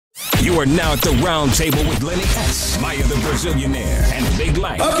You are now at the round table with Lenny S, Maya the Brazilianaire, and Big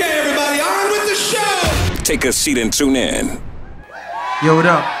Light. Okay, everybody, on with the show! Take a seat and tune in. Yo, what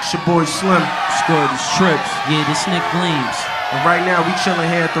up? It's your boy Slim. Score the Strips. Yeah, this Nick Gleams. And right now, we chilling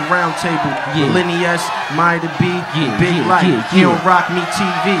here at the round table with Lenny S, Maya the B, Big Light. Here on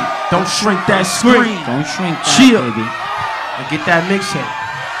RockMeTV. Don't shrink that screen. Don't shrink that, Chill. baby. And get that mixtape.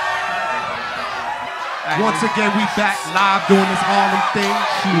 Once again, we back live doing this Harlem thing.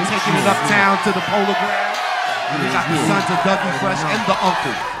 We're taking it uptown to the Polar Ground. We got the sons of Dougie Fresh and the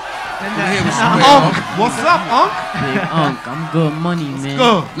uncle. And Unc. What's up, Unc? Big Unc, I'm good money, man.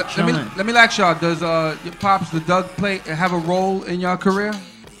 Good. Let me ask y'all, does your pops, the Doug, have a role in your career?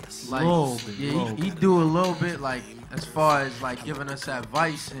 Like, yeah, he do a little bit, like, as far as like giving us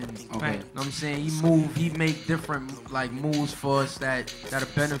advice and you know what I'm saying, he make different like moves for us that'll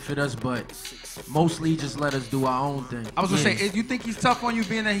benefit us, but mostly he just let us do our own thing. I was gonna say, you think he's tough on you,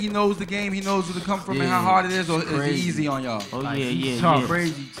 being that he knows the game, he knows where to come from and how hard it is, or is he easy on y'all? Oh like, he's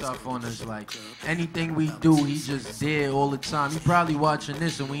crazy tough on us. Like anything we do, he just there all the time. He probably watching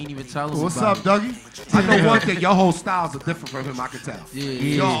this and we ain't even tell him. What's up, Dougie? I know one thing, your whole styles are different from him, I can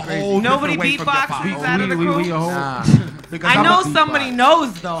tell. Nobody beatboxes out of the crew? I know somebody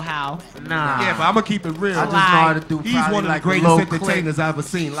knows though how. Yeah, but I'm gonna keep it real. I just know how to do. He's one of the greatest entertainers I've ever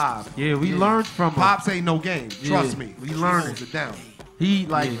seen live. Yeah, we learned from him. Pops ain't no game. Trust me. We learned it down. He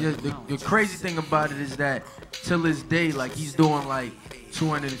like the crazy thing about it is that till this day, like he's doing like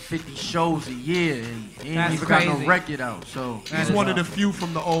 250 shows a year and he ain't even got no record out. So he's one of the few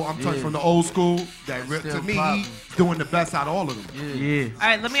from the old. I'm talking from the old school. That to me, he's doing the best out of all of them. Yeah. All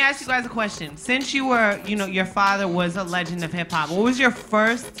right, let me ask you guys a question. Since you were, your father was a legend of hip hop. What was your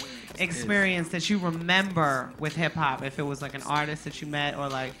first experience that you remember with hip hop? If it was like an artist that you met, or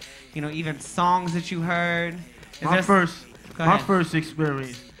like, even songs that you heard. My first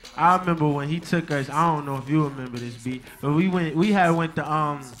experience. I remember when he took us. I don't know if you remember this beat, but we went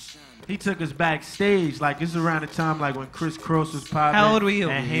to he took us backstage. Like it's around the time like when Chris Cross was popping. How old were you?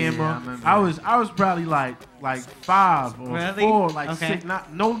 And Hammer. I was probably like 5 or 4, like 6.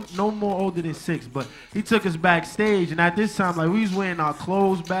 No more older than 6. But he took us backstage, and at this time like we was wearing our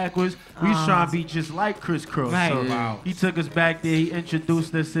clothes backwards. We was trying to be just like Chris Cross. Right. So he took us back there. He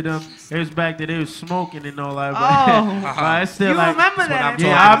introduced us to them. It was back there. They was smoking and all that. But it's still you like, remember that?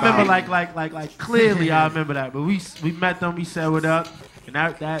 Yeah, I remember like clearly. I remember that. But we met them. We said what up. And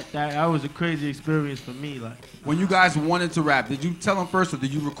that was a crazy experience for me. Like when you guys wanted to rap, did you tell him first, or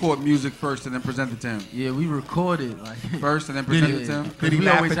did you record music first and then present it to him? Yeah, we recorded like first and then presented it to him. Did he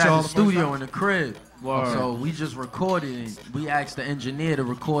always had the studio in the crib? So we just recorded and we asked the engineer to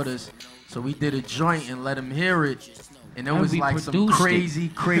record us. So we did a joint and let him hear it. And it was like some crazy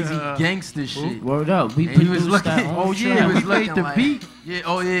gangster shit. Word up, we produced that. We made the beat.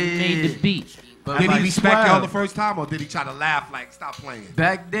 Yeah, made the beat. But did he respect y'all the first time, or did he try to laugh like stop playing?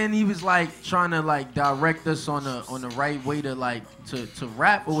 Back then he was like trying to like direct us on the right way to like to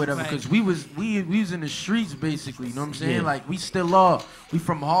rap or whatever, because we was in the streets basically, you know what I'm saying? Like we still are. We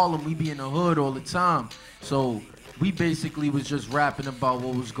from Harlem, we be in the hood all the time. So we basically was just rapping about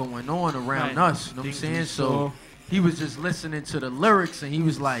what was going on around us, you know what I'm saying? So he was just listening to the lyrics and he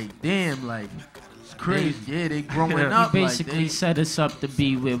was like, damn, like crazy. They growing up. He basically set us up to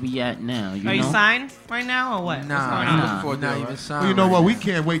be where we at now. Are you signed right now or what? Nah, not even signed. Well, you know what? We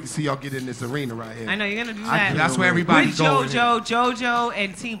can't wait to see y'all get in this arena right here. I know you're gonna do that. That's where everybody's going. JoJo,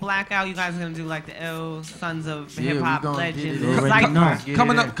 and Team Blackout. You guys are gonna do like the ill Sons of Hip Hop Legends.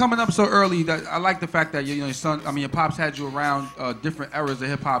 Coming up so early. That I like the fact that your son, your pops had you around different eras of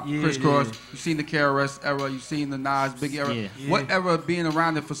hip hop. Crisscross. You've seen the KRS era. You've seen the Nas Big era. What era being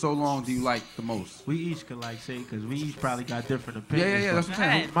around it for so long do you like the most? We each could like say, because we each probably got different opinions. Yeah, that's what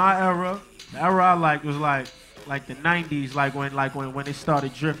I'm saying. My era, the era I like was like the 90s, when they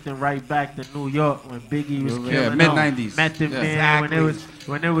started drifting right back to New York, when Biggie was killing mid-90s. Method Man,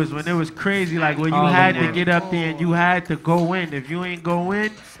 when it was crazy, like when you had to get up there and you had to go in. If you ain't go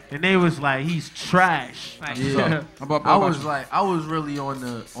in, and they was like, he's trash. Yeah. I was really on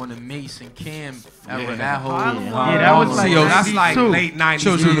the Mace and Cam era. That whole that was like that's like late 90s.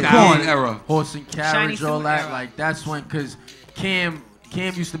 Children of the Corn era. Horse and Carriage, all that. Like that's when, cause Cam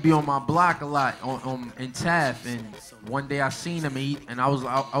used to be on my block a lot in Taft, and one day I seen him and I was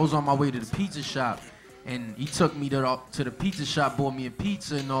on my way to the pizza shop, and he took me to the pizza shop, bought me a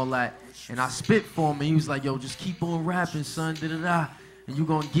pizza and all that, and I spit for him, and he was like, yo, just keep on rapping, son, da-da-da. And you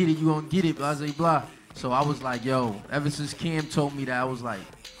gonna get it, blah, blah, blah. So I was like, yo, ever since Cam told me that, I was like,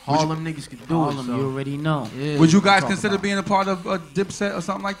 Harlem niggas could do it. You already know. Yeah, would you guys consider being a part of a Dipset or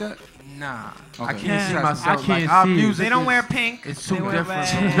something like that? Nah, I Okay. can't see Yeah. myself. I can't like, our see it. music They don't is- wear pink. It's too They wear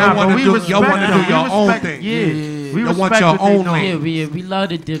different. red. Y'all want to we do respect your them. own We respect- thing. Yeah, You we want respect your what they own doing. lane. Yeah, we love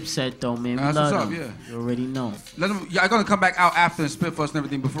the Dipset though, man. We That's love what's up, them. yeah. You already know. Let them. Y'all gonna come back out after and spit for us and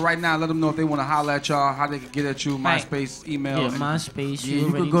everything. But for right now, let them know if they want to holler at y'all, how they can get at you, Right. MySpace, email. Yeah, and- MySpace. Yeah, you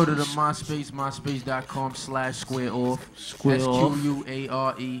already could go to know. the MySpace, myspace.com/squareoff. Square Off.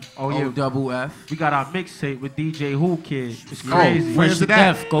 SQUAREOFF. We got our mixtape with DJ Who Kid. It's Oh, crazy. where's it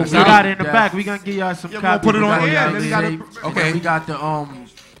at? Def, go We get got it. it in the Def. back. We gonna give y'all some Yeah, we gonna copies. put it We on got air, y'all then we the gotta- tape. Okay. We got the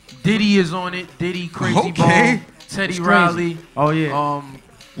Diddy is on it. Diddy, Crazy Okay. Bone, Teddy It's Riley. Oh yeah.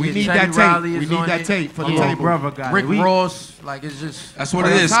 We yeah, need Teddy that tape. Riley We is need on that it. tape for the Yeah, table. brother got Rick it. We, Ross, like it's just. That's what it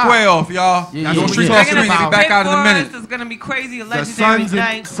That's is. hot. Square off, y'all. Yeah, That's yeah, what yeah. Street They're Talk They're gonna Street. be Be back big out in a for minute. us. It's gonna be crazy, a The legendary Sons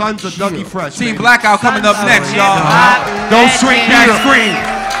night. and Sons of Dougie Fresh. Team baby. Blackout coming up next, y'all. Don't shrink that screen.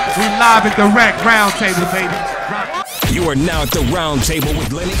 We live at the Rec Roundtable, baby. You are now at the round table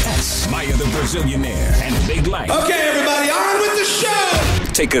with Lenny S, Maya the Brazilianaire, and Big Life. Okay, everybody, on with the show.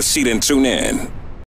 Take a seat and tune in.